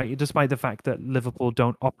teams, right? Despite the fact that Liverpool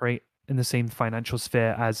don't operate in the same financial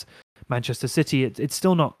sphere as Manchester City, it's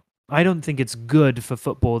still not. I don't think it's good for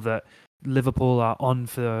football that Liverpool are on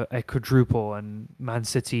for a quadruple and Man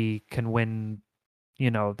City can win,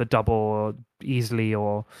 the double easily,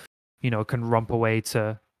 or can romp away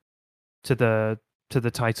to the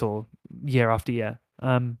title year after year.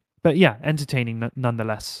 But yeah, entertaining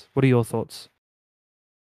nonetheless. What are your thoughts?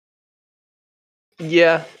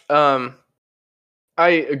 Yeah, I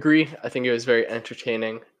agree. I think it was very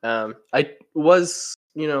entertaining. I was,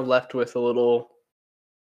 left with a little,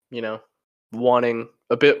 wanting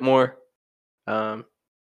a bit more. Um,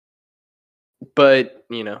 but,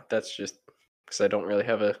 that's just because I don't really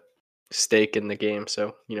have a stake in the game.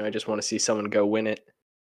 So, I just want to see someone go win it.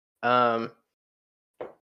 Um,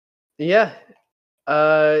 yeah.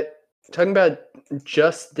 Uh, Talking about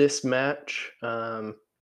just this match, I,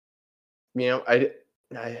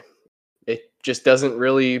 it just doesn't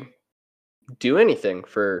really do anything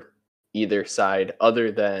for either side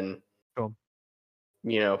other than, Sure.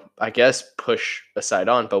 I guess push a side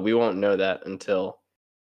on, but we won't know that until,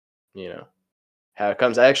 how it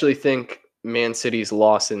comes. I actually think Man City's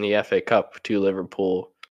loss in the FA Cup to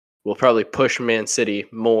Liverpool will probably push Man City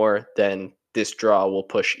more than this draw will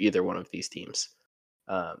push either one of these teams.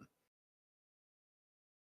 Um,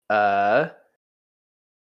 uh,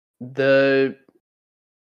 the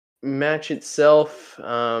match itself,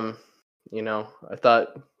 I thought,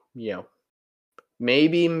 you know,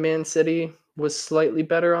 maybe Man City was slightly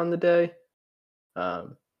better on the day.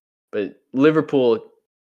 But Liverpool,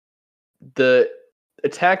 the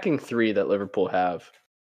attacking three that Liverpool have,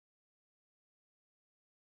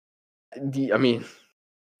 I mean,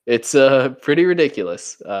 it's pretty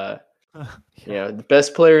ridiculous. Yeah. The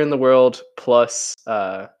best player in the world plus,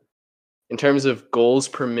 in terms of goals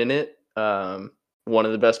per minute, one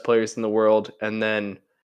of the best players in the world, and then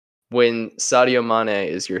when Sadio Mane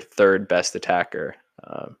is your third best attacker,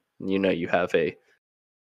 you have a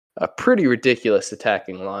pretty ridiculous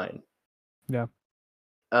attacking line. Yeah.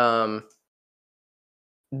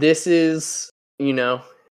 This is,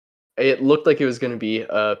 it looked like it was going to be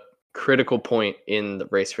a critical point in the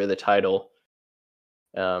race for the title.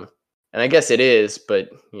 And I guess it is, but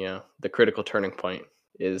the critical turning point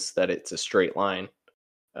is that it's a straight line.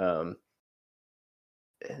 Um,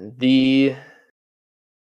 the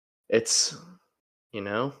it's going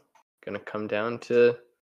to come down to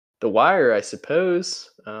the wire, I suppose.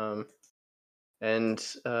 And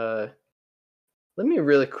let me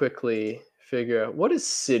really quickly figure out, what does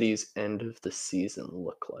City's end of the season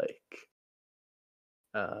look like?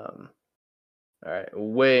 All right,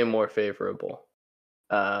 way more favorable.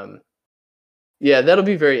 Yeah, that'll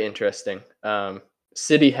be very interesting.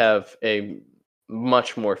 City have a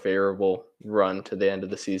much more favorable run to the end of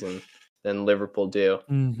the season than Liverpool do,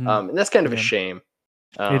 Mm-hmm. and that's kind of a Yeah. shame.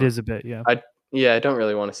 It is a bit, yeah. I don't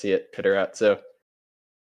really want to see it pitter out. So,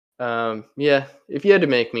 yeah, if you had to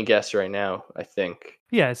make me guess right now, I think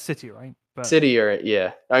Yeah, it's City, right? But City are,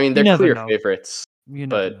 yeah. I mean, you they're never clear know. favorites, You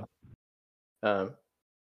never but know.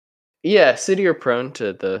 yeah, City are prone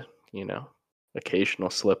to the occasional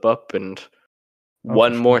slip up, and Oh, for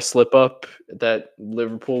one sure. more slip up that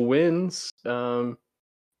Liverpool wins. All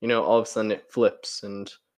of a sudden it flips,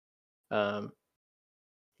 and um,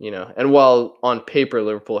 and while on paper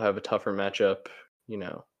Liverpool have a tougher matchup,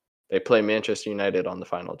 they play Manchester United on the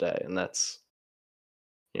final day, and that's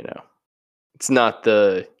you know it's not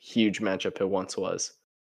the huge matchup it once was.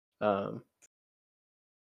 Um,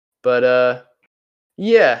 but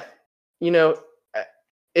yeah, you know, uh,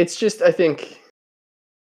 it's just, I think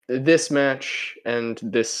this match and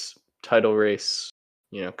this title race,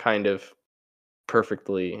 kind of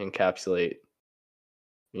perfectly encapsulate,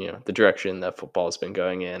 the direction that football's been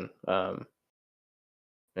going in. And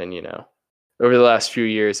over the last few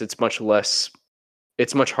years, it's much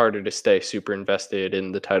harder to stay super invested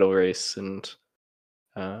in the title race. And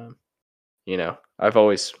um, I've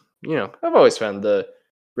always found the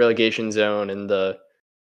relegation zone and the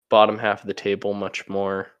bottom half of the table much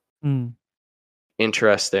more Mm.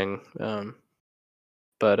 interesting.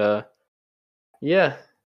 But yeah,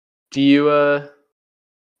 do you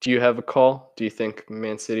have a call? Do you think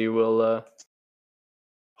Man City will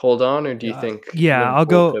hold on, or do you think Yeah, I'll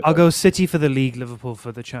Liverpool go. could I'll go City for the league, Liverpool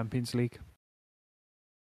for the Champions League.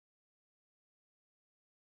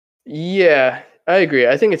 Yeah, I agree.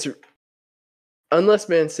 I think it's, unless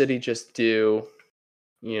Man City just do,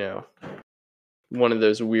 you know, one of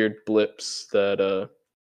those weird blips that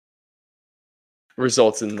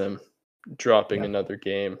results in them dropping Yeah. another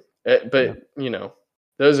game. Yeah. But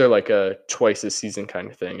those are like a twice a season kind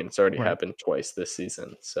of thing, and it's already Right. happened twice this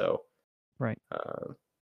season. So Right.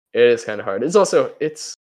 it is kind of hard. It's also,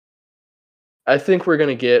 I think we're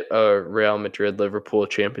gonna get a Real Madrid Liverpool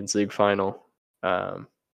Champions League final,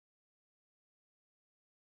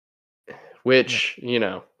 which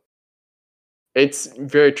it's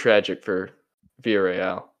very tragic for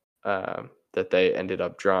Villarreal that they ended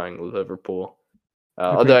up drawing Liverpool.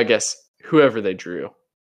 Although Agreed. I guess whoever they drew,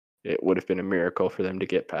 it would have been a miracle for them to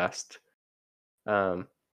get past. But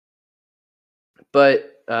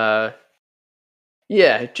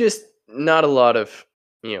yeah, just not a lot of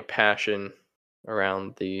passion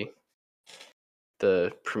around the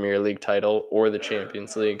Premier League title or the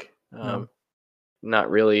Champions League. No. Not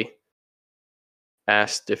really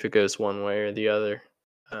asked if it goes one way or the other.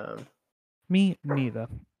 Me neither.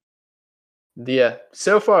 Yeah,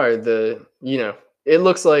 so far it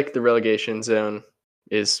looks like the relegation zone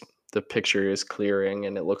the picture is clearing,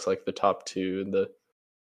 and it looks like the top two,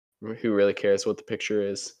 who really cares what the picture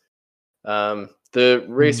is. The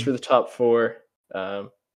race for the top four,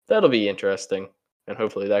 that'll be interesting, and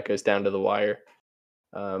hopefully that goes down to the wire.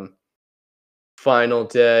 Final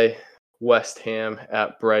day, West Ham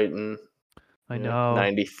at Brighton. I know.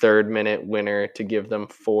 93rd minute winner to give them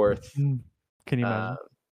fourth. Can you imagine?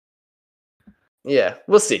 Yeah,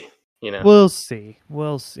 we'll see. We'll see.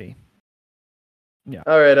 We'll see. Yeah.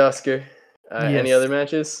 All right, Oscar. Any Yes. other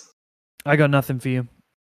matches? I got nothing for you.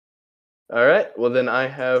 All right. Well, then I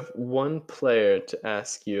have one player to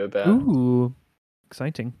ask you about. Ooh,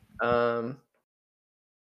 exciting.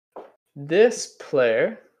 This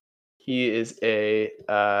player, he is a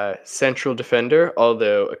central defender,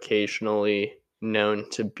 although occasionally known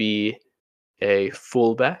to be a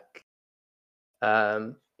fullback.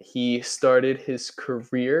 He started his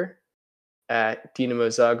career at Dinamo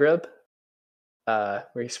Zagreb,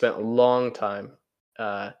 where he spent a long time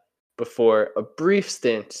before a brief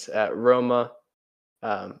stint at Roma,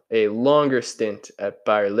 a longer stint at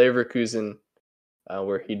Bayer Leverkusen,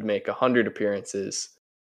 where he'd make 100 appearances.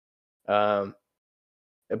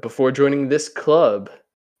 Before joining this club,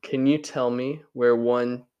 can you tell me where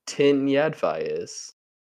one Tim Jadvai is?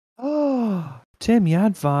 Oh, Tim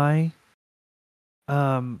Jadvai.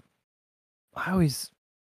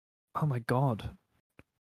 Oh my god.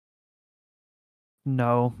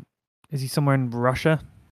 No. Is he somewhere in Russia?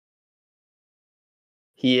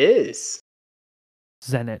 He is.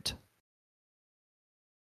 Zenit.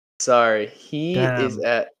 Sorry, he is Damn.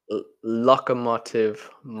 at Lokomotiv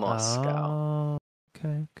Moscow. Oh,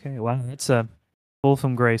 okay. Wow, that's a fall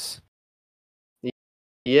from grace.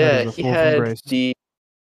 Yeah, he had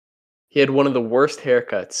one of the worst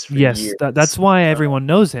haircuts for years. Yes, that's why everyone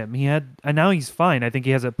knows him. And now he's fine. I think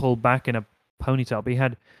he has it pulled back in a ponytail, but he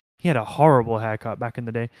had a horrible haircut back in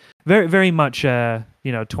the day. Very, very much,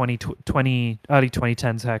 2020, early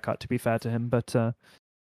 2010s haircut, to be fair to him. But,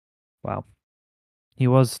 wow. He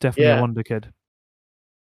was definitely a wonder kid.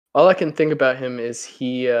 All I can think about him is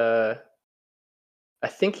I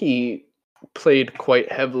think he played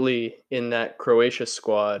quite heavily in that Croatia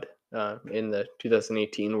squad in the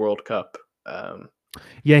 2018 World Cup.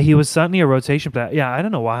 Yeah, he was certainly a rotation player. Yeah, I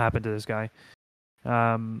don't know what happened to this guy.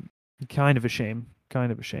 Kind of a shame.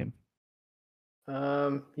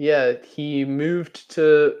 Yeah, he moved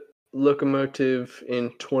to Lokomotiv in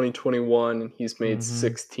 2021, and he's made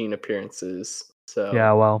 16 appearances. So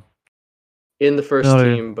yeah, well, in the first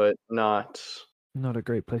team, but not a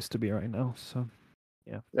great place to be right now. So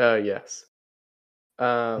yeah. Oh yes.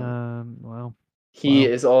 Well, he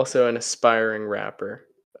is also an aspiring rapper.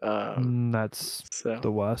 That's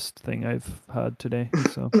the worst thing I've heard today.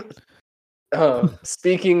 So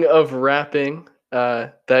speaking of rapping,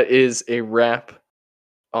 that is a wrap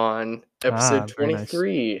on episode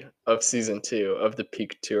 23 of season 2 of the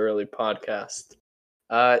Peak Too Early podcast.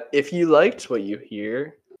 If you liked what you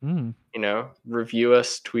hear, review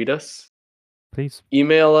us, tweet us, please,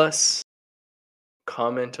 email us,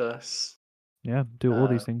 comment us. Yeah, do all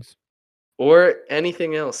these things. Or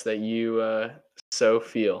anything else that you so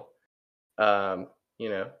feel.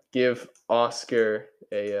 Give Oscar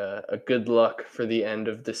a good luck for the end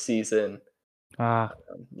of the season. Yes.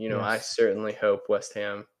 I certainly hope West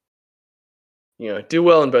Ham, do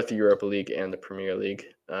well in both the Europa League and the Premier League.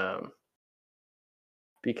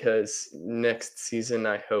 Because next season,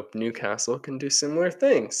 I hope Newcastle can do similar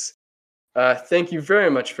things. Thank you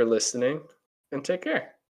very much for listening, and take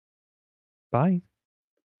care. Bye.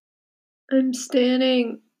 I'm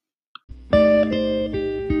standing.